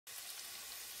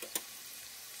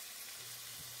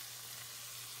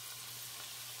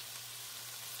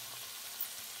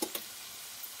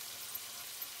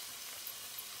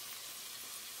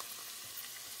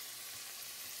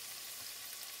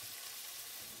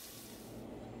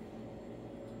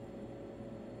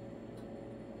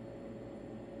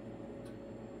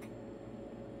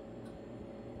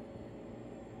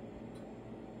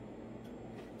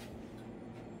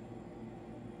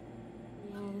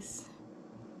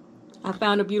I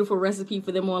found a beautiful recipe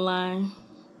for them online.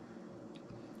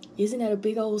 Isn't that a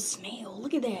big old snail?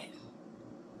 Look at that.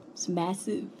 It's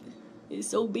massive. It's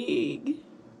so big.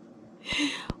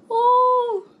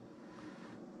 Oh.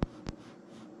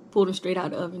 Pulled them straight out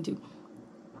of the oven too.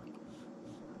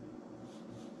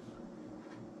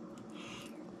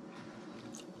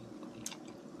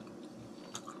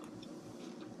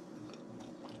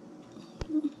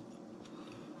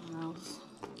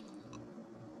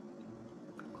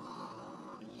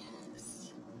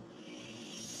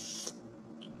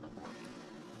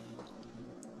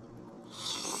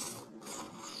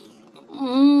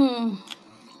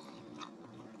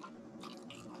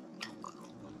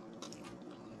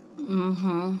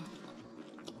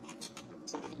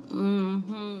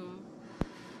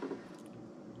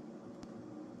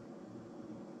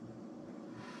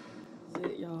 That's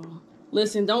it, y'all.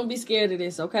 Listen, don't be scared of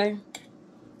this, okay?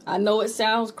 I know it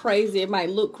sounds crazy. It might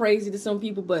look crazy to some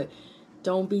people, but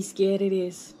don't be scared of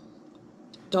this.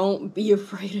 Don't be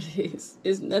afraid of this.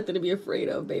 It's nothing to be afraid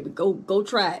of, baby. Go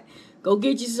try it. Go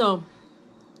get you some.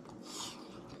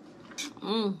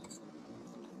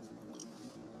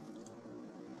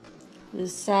 The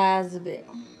size of it.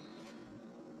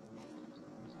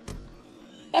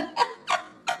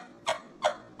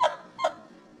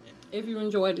 If you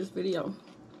enjoyed this video,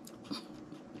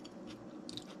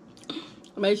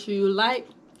 make sure you like,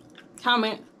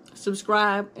 comment,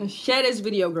 subscribe, and share this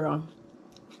video, girl.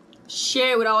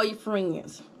 Share it with all your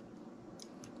friends.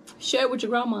 Share it with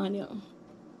your grandma and them.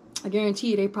 I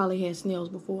guarantee you they probably had snails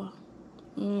before.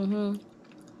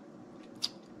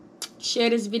 Share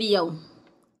this video.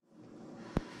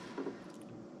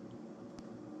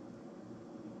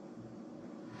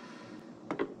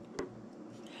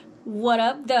 What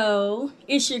up, though?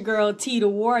 It's your girl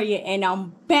TeeDaWarrior, and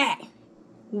I'm back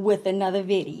with another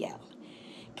video.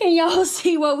 Can y'all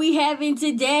see what we having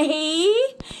today?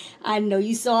 I know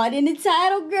you saw it in the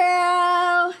title,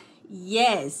 girl.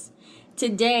 Yes,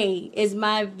 today is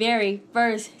my very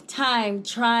first time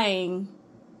trying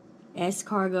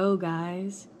escargot,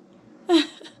 guys.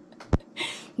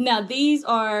 Now, these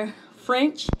are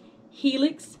French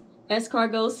Helix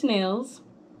Escargot snails.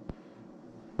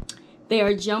 They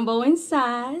are jumbo in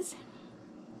size,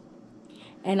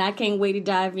 and I can't wait to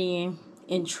dive in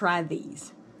and try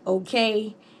these.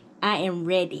 Okay, I am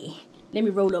ready. Let me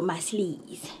roll up my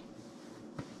sleeves.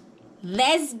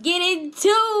 Let's get into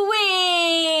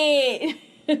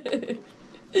it.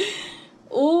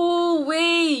 Ooh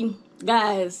wee,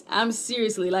 guys, I'm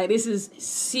seriously, like, this is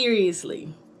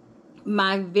seriously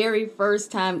my very first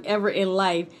time ever in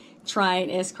life trying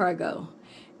escargot,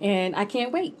 and I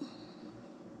can't wait.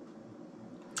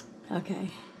 Okay.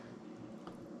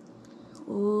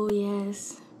 Oh,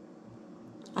 yes.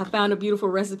 I found a beautiful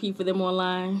recipe for them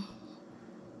online.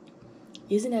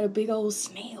 Isn't that a big old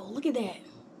snail? Look at that.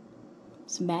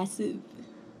 It's massive.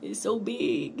 It's so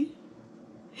big.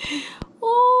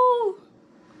 Oh.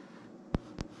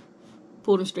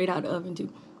 Pulled them straight out of the oven,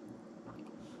 too.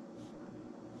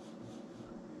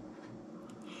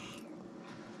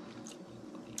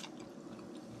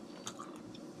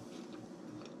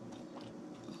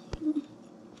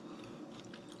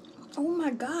 Oh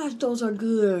my gosh, those are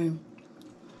good.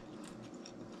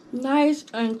 Nice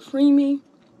and creamy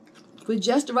with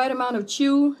just the right amount of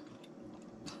chew.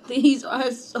 These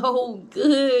are so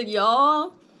good,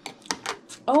 y'all.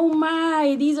 Oh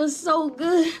my, these are so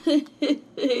good.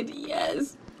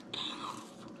 Yes.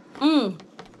 Okay,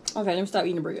 let me stop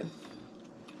eating the bread.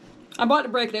 I bought the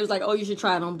bread because they was like, oh, you should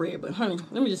try it on bread. But honey,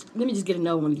 let me just get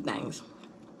another one of these things.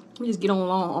 Let me just get on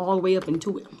along all the way up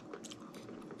into it.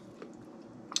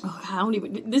 Oh, I don't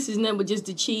even, this is nothing but just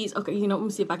the cheese. Okay, you know, let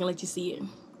me see if I can let you see it.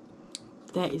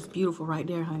 That is beautiful right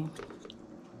there, honey.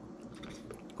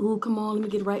 Ooh, come on, let me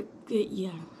get it right. Good, yeah.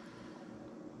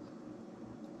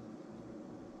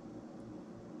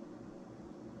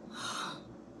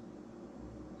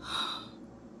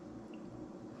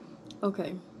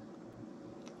 Okay.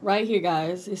 Right here,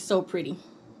 guys, it's so pretty.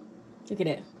 Look at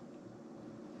that.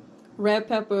 Red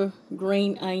pepper,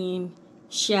 green onion,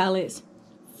 shallots,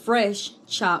 fresh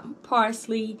chopped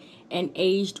parsley, and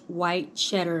aged white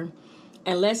cheddar.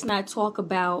 And let's not talk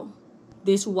about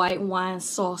this white wine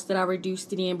sauce that I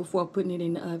reduced it in before putting it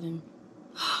in the oven.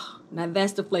 Now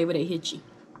that's the flavor that hit you.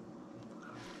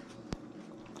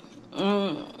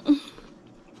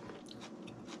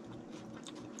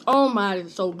 Oh my,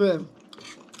 it's so good.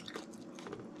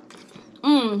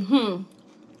 You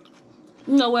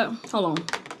know what? Hold on.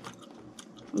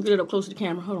 Let me get it up close to the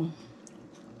camera. Hold on.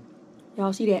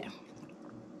 Y'all see that?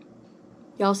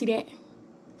 Y'all see that?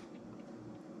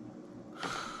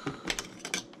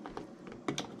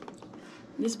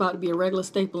 This is about to be a regular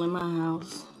staple in my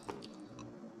house.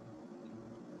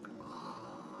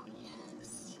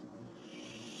 Yes.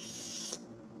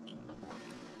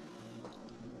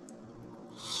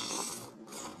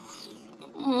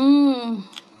 Mmm.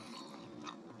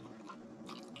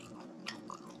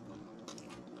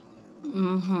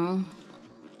 Mm-hmm.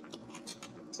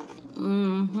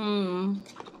 Mm-hmm.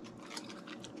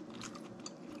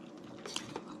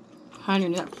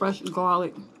 Honey, that fresh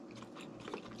garlic.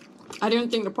 I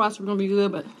didn't think the pasta was gonna be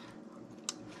good, but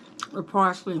the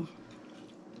parsley,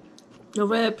 the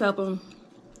red pepper,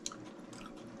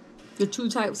 the 2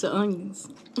 types of onions.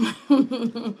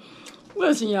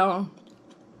 Listen, y'all.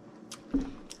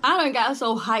 I done got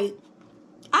so hyped.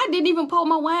 I didn't even pour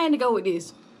my wine to go with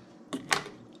this.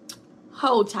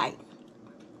 Hold tight.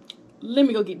 Let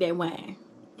me go get that wine.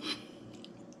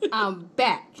 I'm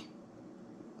back.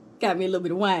 Got me a little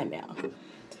bit of wine now.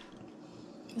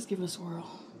 Let's give it a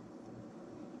swirl.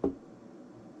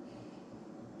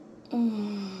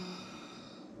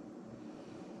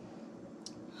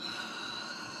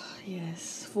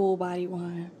 Yes, full body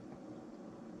wine.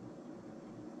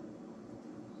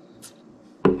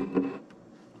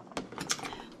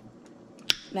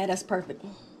 Now that's perfect.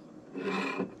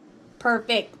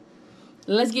 Perfect.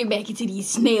 Let's get back into these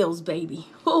snails, baby.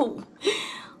 Oh,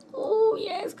 oh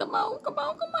yes, come on, come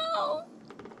on, come on.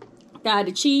 Got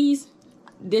the cheese.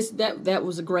 That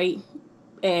was a great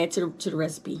add to the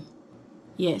recipe.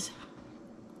 Yes.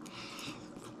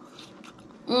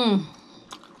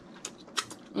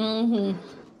 Mm-hmm.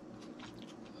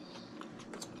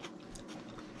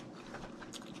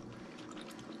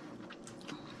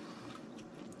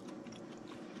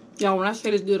 Y'all, when I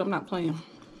say this good, I'm not playing.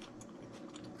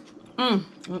 I'm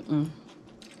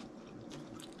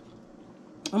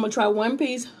gonna try one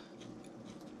piece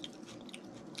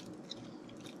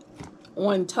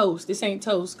on toast. This ain't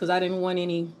toast because I didn't want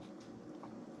any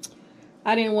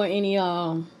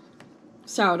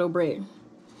sourdough bread.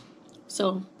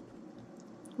 So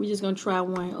we're just gonna try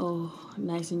one. Oh,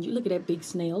 nice. And you look at that big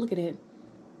snail. Look at that.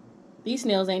 These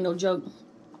snails ain't no joke.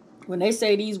 When they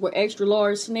say these were extra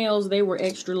large snails, they were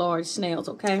extra large snails,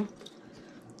 okay?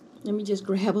 Let me just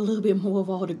grab a little bit more of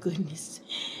all the goodness.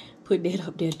 Put that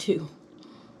up there too.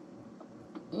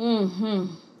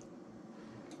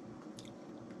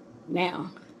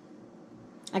 Now,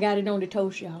 I got it on the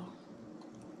toast, y'all.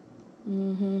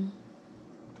 Don't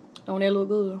that look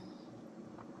good?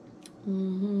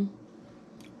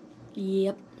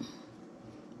 Yep.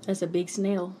 That's a big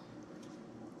snail.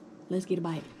 Let's get a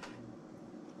bite.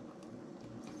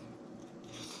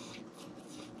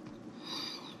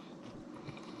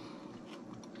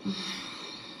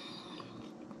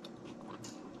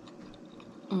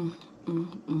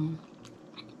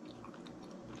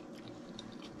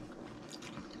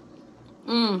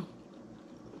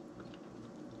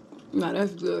 Now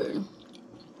that's good.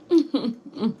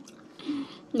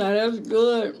 Now that's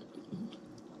good.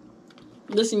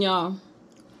 Listen, y'all.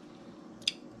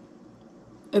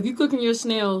 If you're cooking your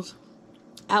snails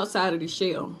outside of the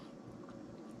shell,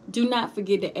 do not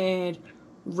forget to add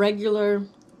regular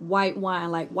white wine,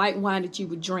 like white wine that you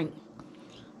would drink.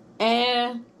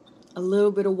 Add a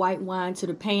little bit of white wine to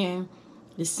the pan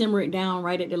to simmer it down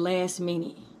right at the last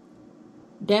minute.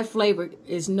 That flavor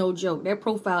is no joke. That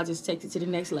profile just takes it to the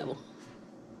next level.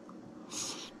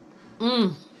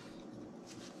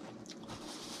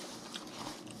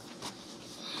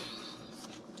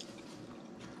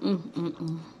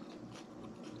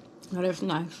 Now that's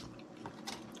nice.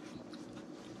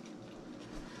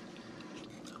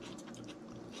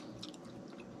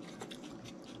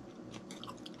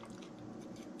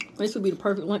 This would be the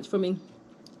perfect lunch for me.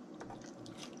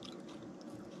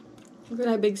 Look at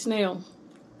that big snail.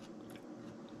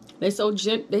 They so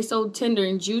tender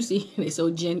and juicy. They so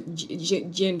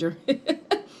tender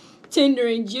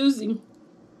and juicy.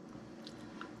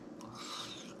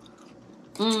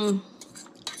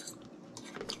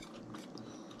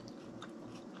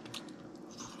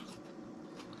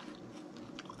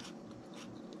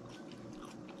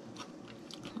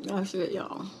 That's it,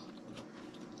 y'all.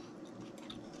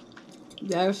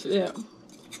 That's it.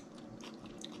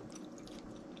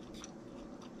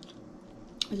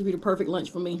 This would be the perfect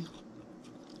lunch for me.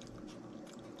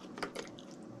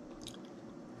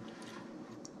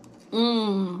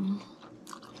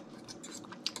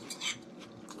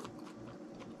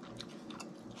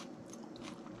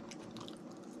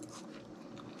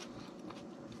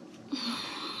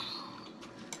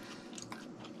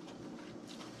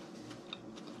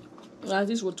 Guys,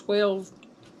 these were 12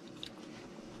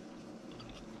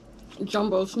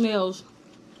 jumbo snails.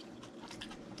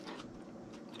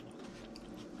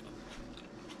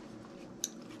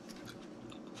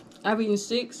 I've eaten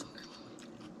 6.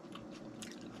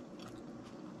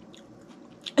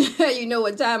 You know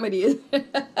what time it is.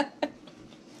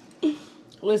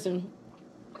 Listen,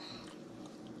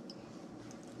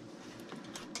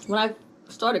 when I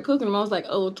started cooking them, I was like,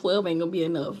 oh, 12 ain't gonna be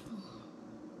enough.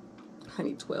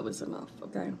 Honey, 12 is enough,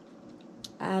 okay?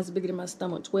 Eyes bigger than my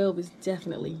stomach. 12 is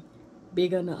definitely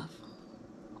big enough.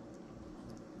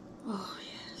 Oh,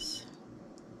 yes.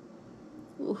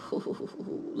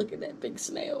 Ooh, look at that big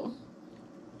snail.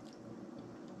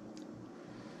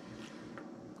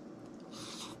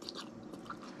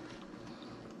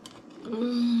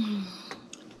 Mmm.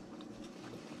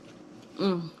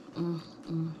 Mmm, mmm,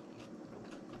 mmm.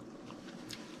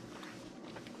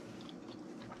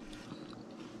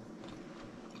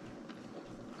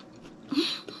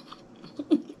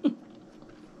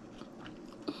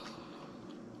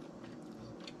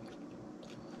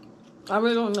 I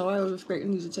really don't know what I was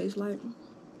expecting these to taste like.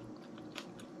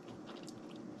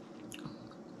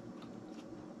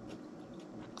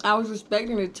 I was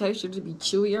expecting the texture to be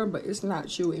chewier, but it's not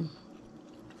chewy.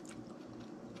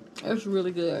 It's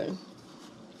really good.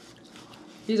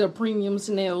 These are premium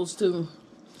snails too.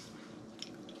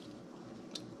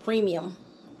 Premium.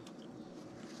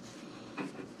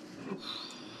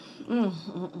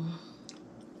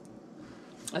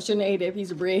 I shouldn't have ate that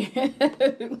piece of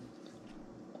bread.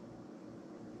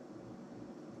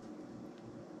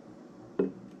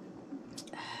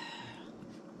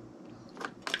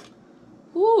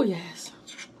 Oh, yes.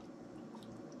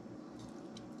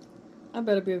 I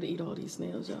better be able to eat all these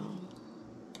snails, y'all.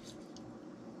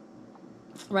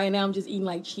 Right now, I'm just eating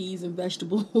like cheese and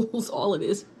vegetables. All of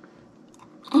this.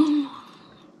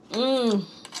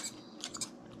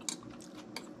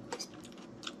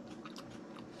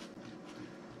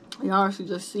 Y'all should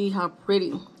just see how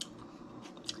pretty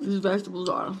these vegetables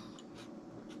are.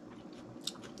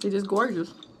 They're just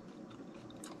gorgeous.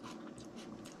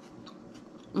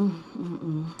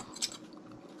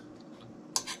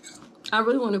 I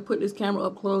really want to put this camera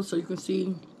up close so you can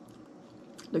see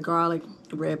the garlic,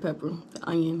 the red pepper, the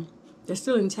onion. They're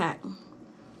still intact.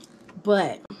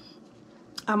 But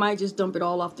I might just dump it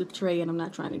all off the tray, and I'm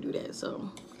not trying to do that. So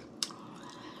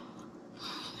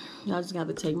y'all just got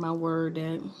to take my word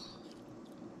that,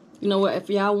 you know what, if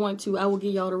y'all want to, I will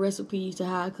give y'all the recipes to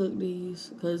how I cook these,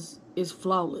 because it's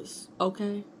flawless,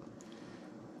 okay?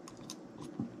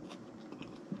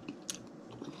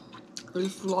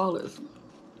 It's flawless.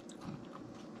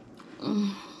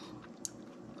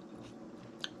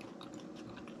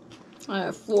 I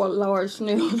have 4 large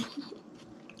snails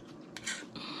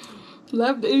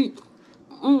left to eat.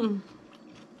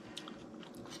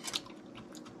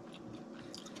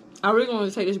 I really want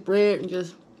to take this bread and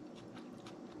just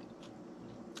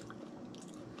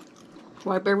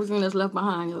wipe everything that's left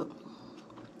behind up.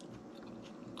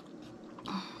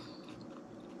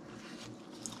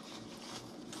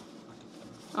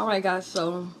 Alright guys,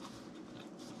 so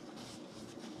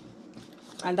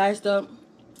I diced up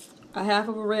a half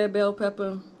of a red bell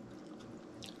pepper,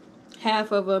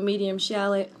 half of a medium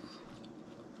shallot,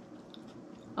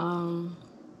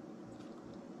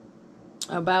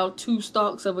 about 2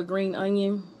 stalks of a green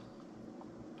onion,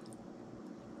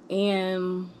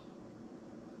 and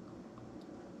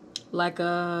like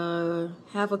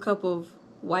half a cup of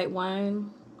white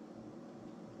wine,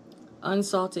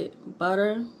 unsalted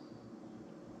butter,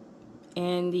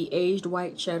 and the aged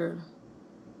white cheddar,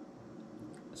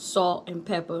 salt and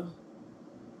pepper.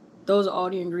 Those are all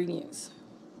the ingredients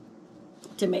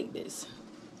to make this,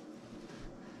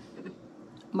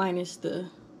 minus the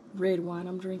red wine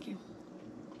I'm drinking.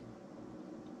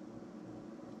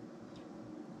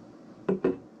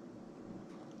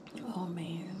 Oh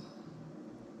man,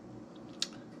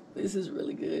 this is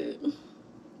really good.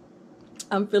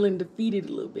 I'm feeling defeated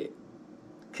a little bit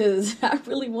because I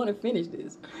really want to finish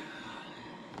this.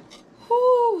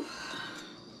 Whew.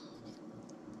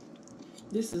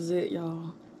 This is it,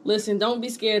 y'all. Listen, don't be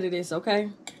scared of this, okay?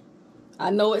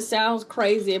 I know it sounds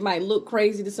crazy. It might look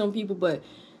crazy to some people, but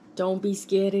don't be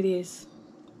scared of this.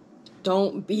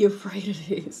 Don't be afraid of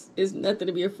this. It's nothing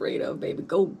to be afraid of, baby.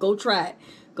 Go try it.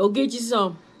 Go get you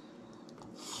some.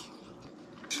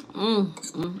 Oh.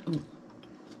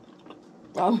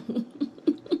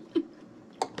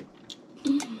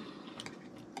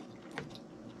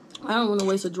 I don't want to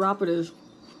waste a drop of this.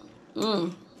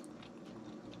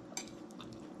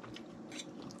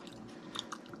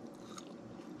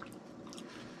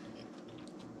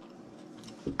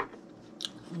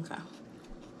 Okay.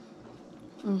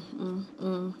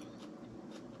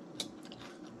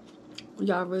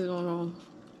 Y'all really don't know.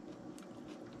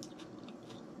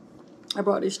 I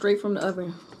brought this straight from the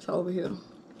oven to over here.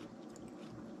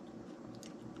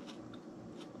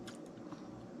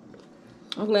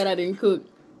 I'm glad I didn't cook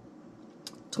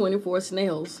 24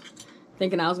 snails,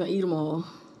 thinking I was gonna eat them all.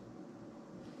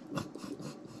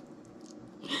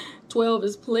 12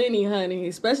 is plenty, honey.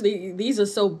 Especially, these are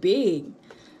so big.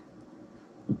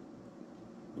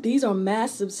 These are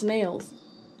massive snails.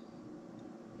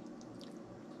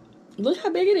 Look how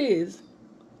big it is.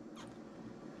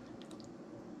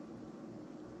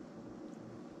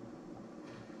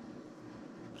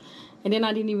 And then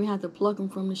I didn't even have to pluck them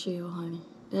from the shell, honey.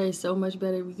 That is so much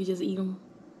better. We could just eat them,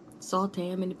 saute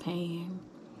them in the pan,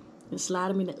 and slide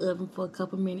them in the oven for a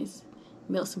couple minutes.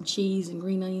 Melt some cheese and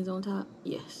green onions on top.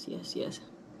 Yes, yes, yes.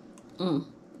 Look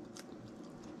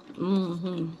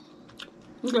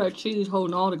at that cheese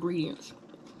holding all the ingredients.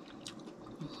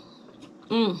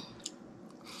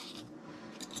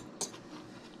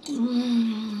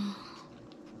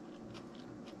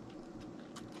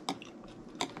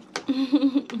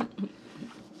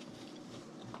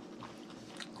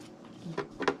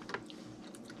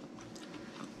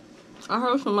 I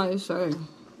heard somebody say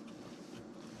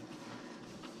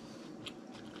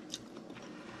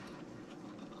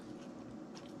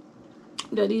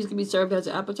that these can be served as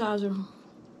an appetizer.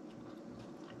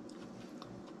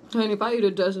 Honey, if I eat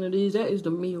a dozen of these, that is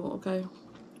the meal, okay?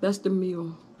 That's the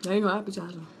meal. That ain't no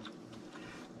appetizer.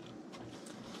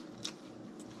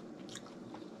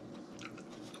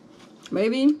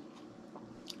 Maybe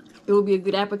it would be a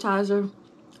good appetizer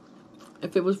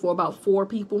if it was for about 4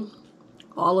 people.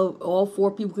 All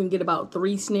 4 people can get about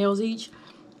 3 snails each.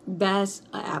 That's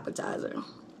an appetizer.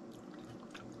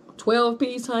 12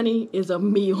 piece, honey, is a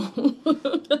meal.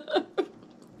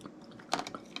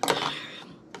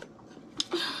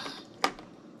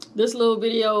 This little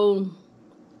video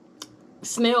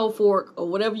snail fork, or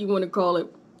whatever you want to call it,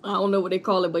 I don't know what they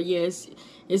call it, but yes,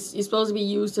 it's supposed to be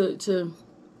used to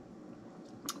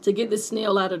get the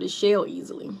snail out of the shell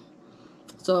easily.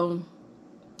 So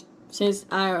since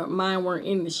mine weren't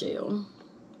in the shell,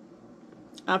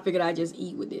 I figured I'd just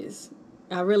eat with this.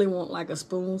 I really want like a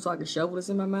spoon so I can shovel this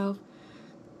in my mouth,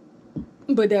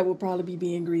 but that would probably be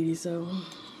being greedy, so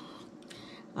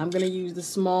I'm gonna use the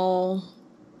small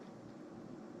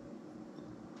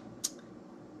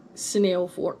snail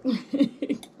fork.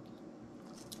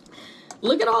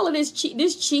 Look at all of this cheese.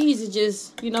 This cheese is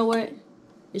just, you know what?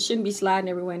 It shouldn't be sliding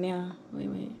everywhere now.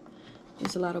 Wait.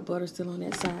 There's a lot of butter still on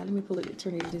that side. Let me pull it,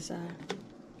 turn it to this side.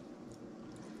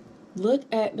 Look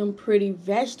at them pretty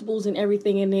vegetables and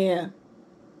everything in there.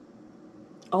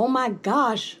 Oh my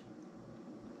gosh.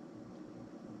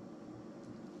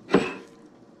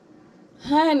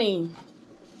 Honey,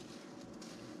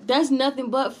 that's nothing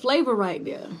but flavor right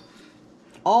there.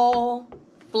 All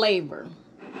flavor.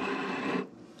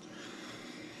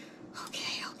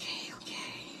 Okay.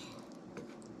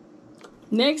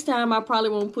 Next time I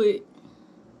probably won't put,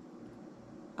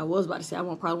 I was about to say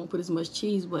probably won't put as much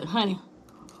cheese, but honey,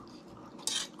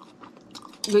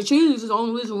 the cheese is the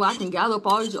only reason why I can gather up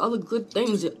all these other good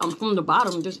things that I'm from the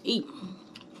bottom and just eat.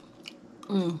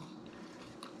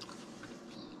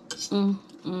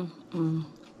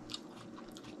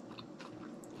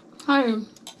 Honey,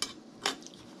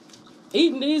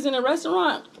 eating these in a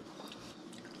restaurant,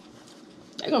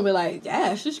 they're gonna be like,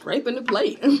 yeah, she's scraping the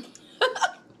plate.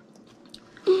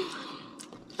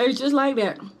 It's just like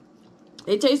that.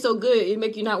 It tastes so good, it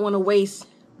make you not want to waste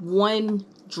one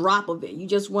drop of it. You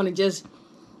just want to just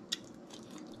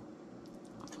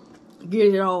get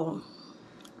it all.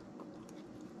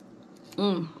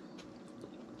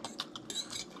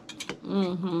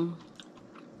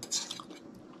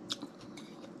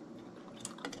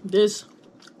 This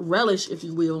relish, if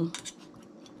you will.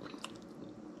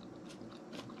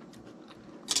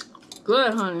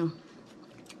 Good, honey.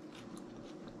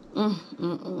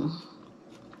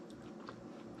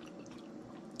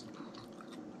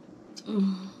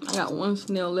 I got one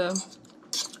snail left.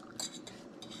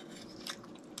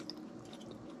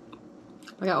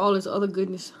 I got all this other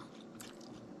goodness.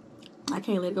 I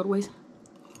can't let it go to waste.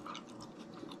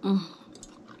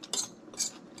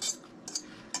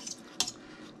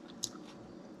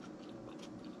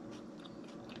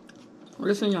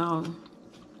 Listen, y'all.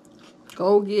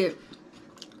 Go get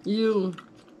you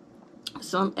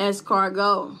some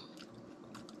escargot.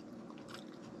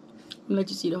 Let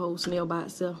you see the whole snail by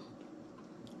itself.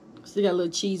 Still got a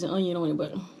little cheese and onion on it,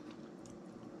 but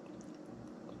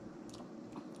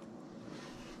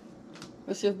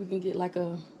let's see if we can get like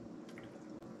a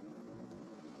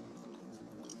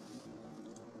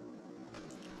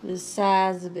the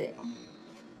size of it.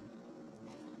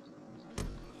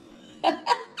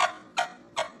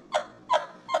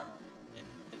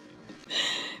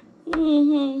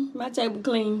 My table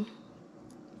clean.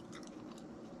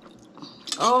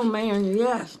 Oh man,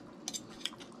 yes.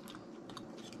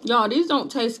 Y'all, these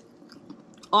don't taste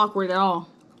awkward at all.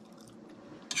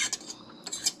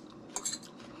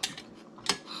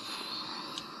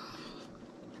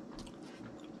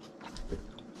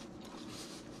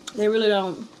 They really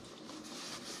don't.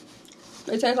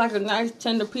 They taste like a nice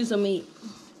tender piece of meat.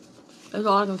 That's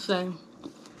all I can say.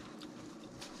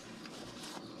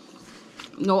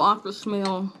 No awkward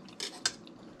smell.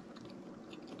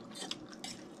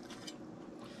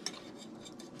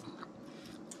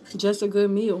 Just a good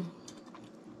meal.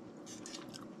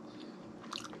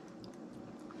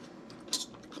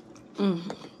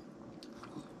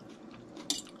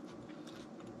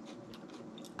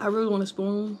 I really want a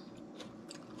spoon.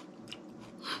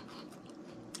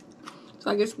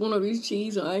 So I get a spoon of these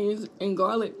cheese and onions and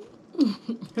garlic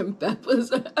and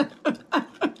peppers.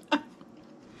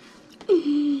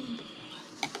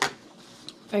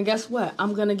 And guess what?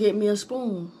 I'm gonna get me a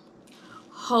spoon.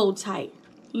 Hold tight.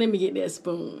 Let me get that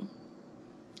spoon.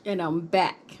 And I'm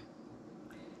back.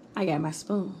 I got my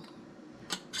spoon.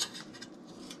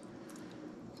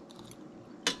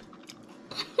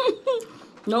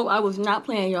 Nope, I was not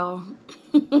playing, y'all.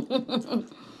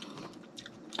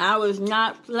 I was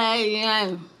not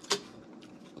playing.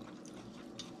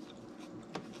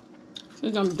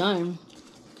 Since I'm done,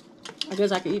 I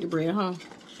guess I can eat the bread, huh?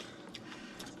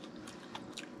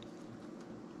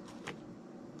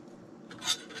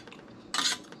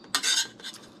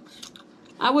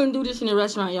 I wouldn't do this in a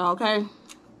restaurant, y'all, okay?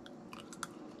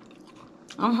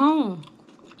 I'm home.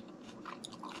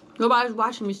 Nobody's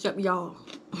watching me except y'all.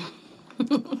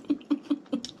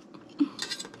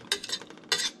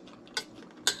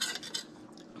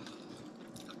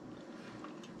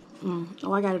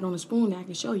 Oh, I got it on a spoon that I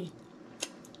can show you.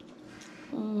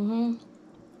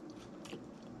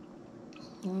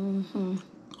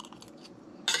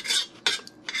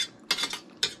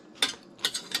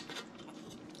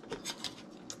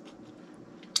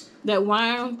 That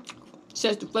wine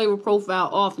sets the flavor profile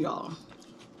off, y'all.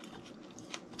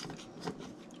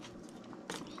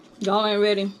 Y'all ain't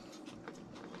ready.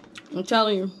 I'm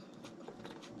telling you.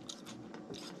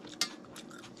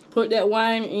 Put that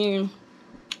wine in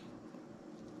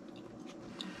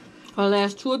for the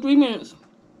last 2 or 3 minutes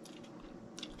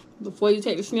before you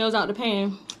take the snails out the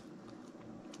pan.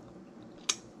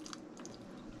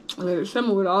 Let it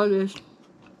simmer with all this.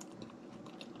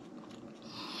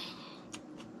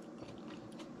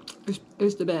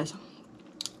 It's the best.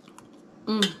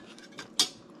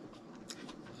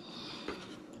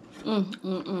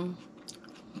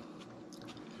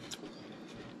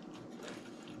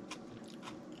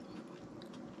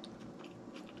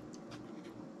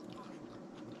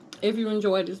 If you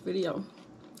enjoyed this video,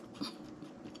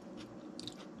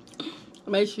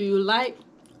 make sure you like,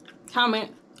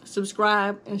 comment,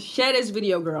 subscribe, and share this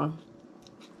video, girl.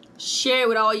 Share it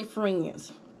with all your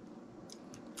friends.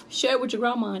 Share it with your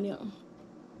grandma and them.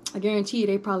 I guarantee you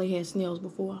they probably had snails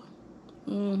before.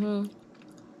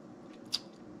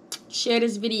 Share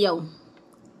this video.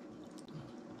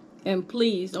 And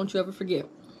please, don't you ever forget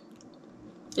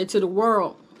that to the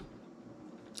world,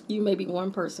 you may be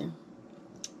one person.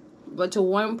 But to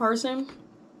one person,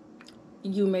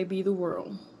 you may be the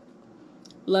world.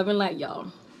 Love and light,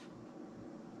 y'all.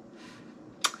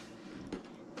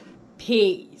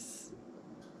 Peace.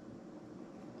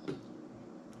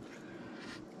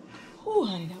 Oh,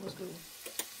 honey, that was good.